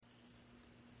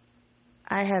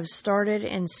I have started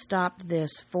and stopped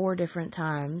this 4 different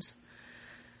times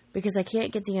because I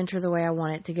can't get the intro the way I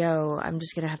want it to go. I'm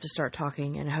just going to have to start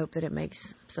talking and hope that it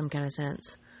makes some kind of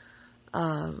sense.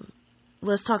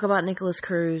 Let's talk about Nikolas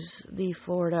Cruz, the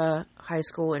Florida high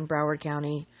school in Broward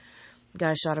County.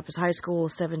 Guy shot up his high school,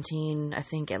 17, I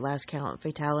think, at last count,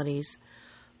 fatalities.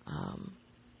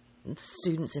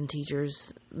 Students and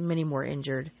teachers, many more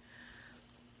injured.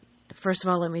 First of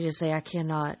all, let me just say I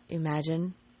cannot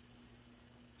imagine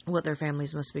what their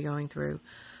families must be going through.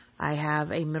 I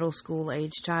have a middle school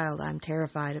age child. I'm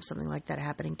terrified of something like that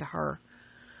happening to her.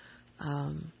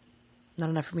 Not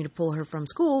enough for me to pull her from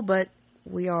school, but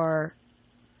we are...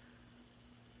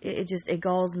 It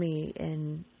galls me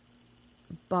and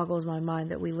boggles my mind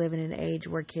that we live in an age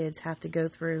where kids have to go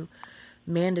through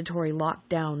mandatory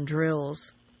lockdown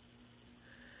drills.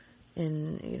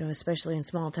 And, especially in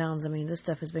small towns. I mean, this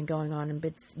stuff has been going on in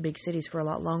big cities for a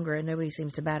lot longer, and nobody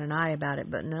seems to bat an eye about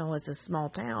it. But no, it's a small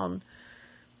town.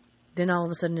 Then all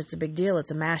of a sudden it's a big deal.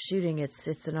 It's a mass shooting. It's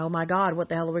an, oh my God, what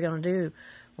the hell are we going to do?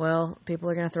 Well, people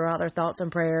are going to throw out their thoughts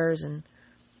and prayers, and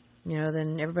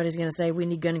then everybody's going to say we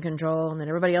need gun control, and then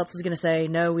everybody else is going to say,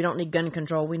 no, we don't need gun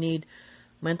control. We need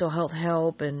mental health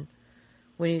help, and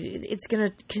it's going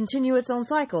to continue its own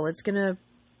cycle. It's going to,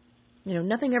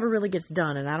 nothing ever really gets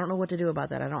done, and I don't know what to do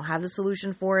about that. I don't have the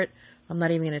solution for it. I'm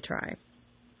not even going to try.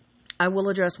 I will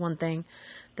address one thing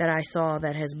that I saw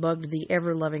that has bugged the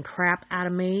ever-loving crap out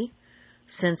of me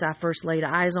since I first laid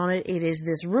eyes on it. It is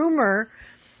this rumor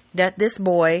that this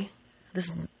boy,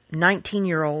 this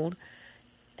 19-year-old,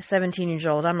 17 years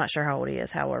old, I'm not sure how old he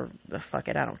is, however, fuck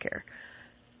it, I don't care,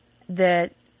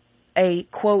 that a,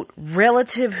 quote,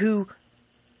 relative who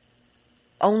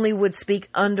only would speak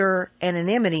under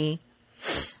anonymity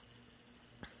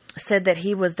said that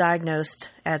he was diagnosed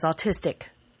as autistic.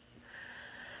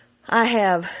 I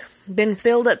have been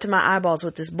filled up to my eyeballs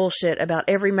with this bullshit about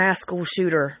every mass school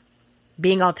shooter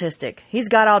being autistic. He's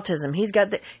got autism.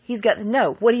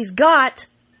 No, what he's got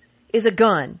is a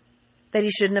gun that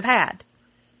he shouldn't have had.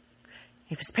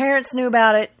 If his parents knew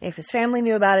about it, if his family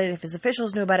knew about it, if his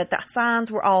officials knew about it, the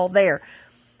signs were all there.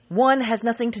 One has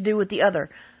nothing to do with the other.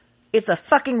 It's a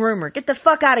fucking rumor. Get the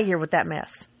fuck out of here with that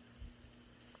mess.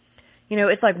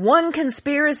 It's like one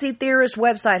conspiracy theorist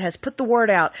website has put the word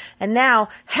out, and now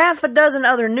half a dozen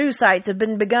other news sites have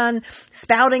begun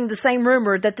spouting the same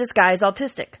rumor that this guy is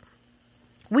autistic.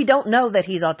 We don't know that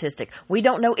he's autistic. We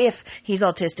don't know if he's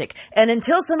autistic. And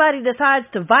until somebody decides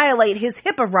to violate his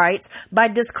HIPAA rights by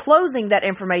disclosing that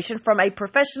information from a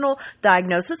professional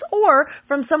diagnosis or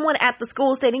from someone at the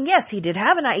school stating, yes, he did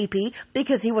have an IEP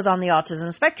because he was on the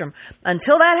autism spectrum.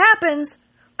 Until that happens,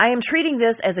 I am treating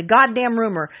this as a goddamn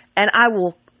rumor, and I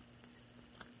will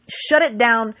shut it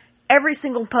down every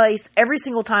single place, every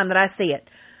single time that I see it.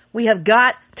 We have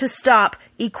got to stop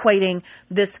equating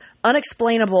this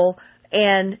unexplainable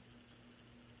and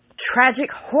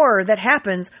tragic horror that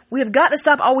happens. We have got to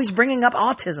stop always bringing up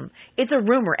autism. It's a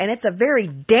rumor, and it's a very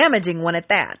damaging one at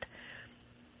that.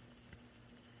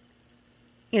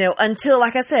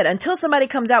 Until somebody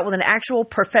comes out with an actual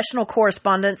professional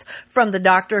correspondence from the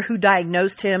doctor who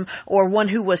diagnosed him, or one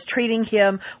who was treating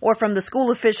him, or from the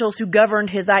school officials who governed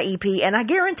his IEP. And I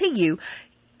guarantee you,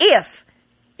 if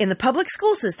in the public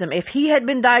school system, if he had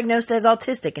been diagnosed as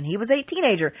autistic and he was a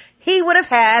teenager, he would have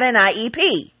had an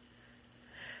IEP.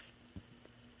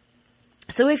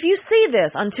 So if you see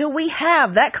this, until we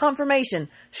have that confirmation,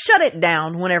 shut it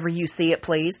down whenever you see it,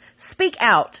 please. Speak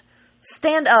out.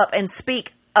 Stand up and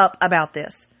speak up about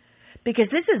this. Because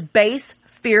this is base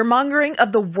fear-mongering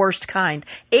of the worst kind.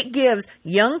 It gives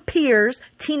young peers,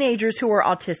 teenagers who are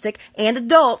autistic, and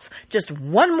adults just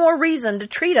one more reason to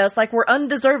treat us like we're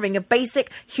undeserving of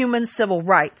basic human civil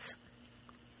rights.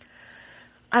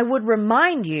 I would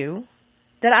remind you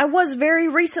that I was very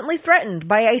recently threatened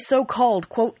by a so-called,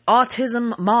 quote,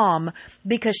 autism mom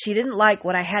because she didn't like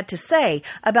what I had to say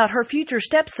about her future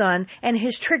stepson and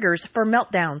his triggers for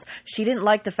meltdowns. She didn't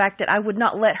like the fact that I would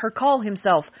not let her call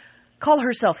herself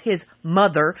his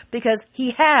mother because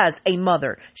he has a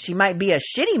mother. She might be a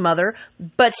shitty mother,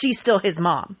 but she's still his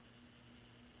mom.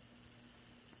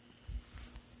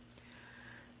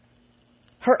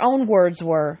 Her own words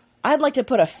were, I'd like to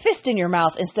put a fist in your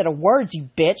mouth instead of words, you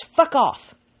bitch. Fuck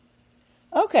off.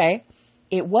 Okay,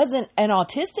 it wasn't an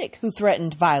autistic who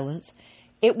threatened violence.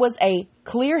 It was a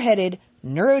clear-headed,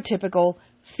 neurotypical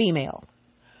female.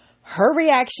 Her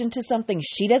reaction to something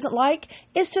she doesn't like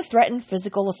is to threaten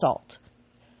physical assault.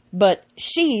 But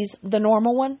she's the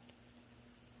normal one.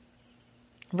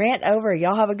 Rant over.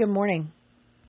 Y'all have a good morning.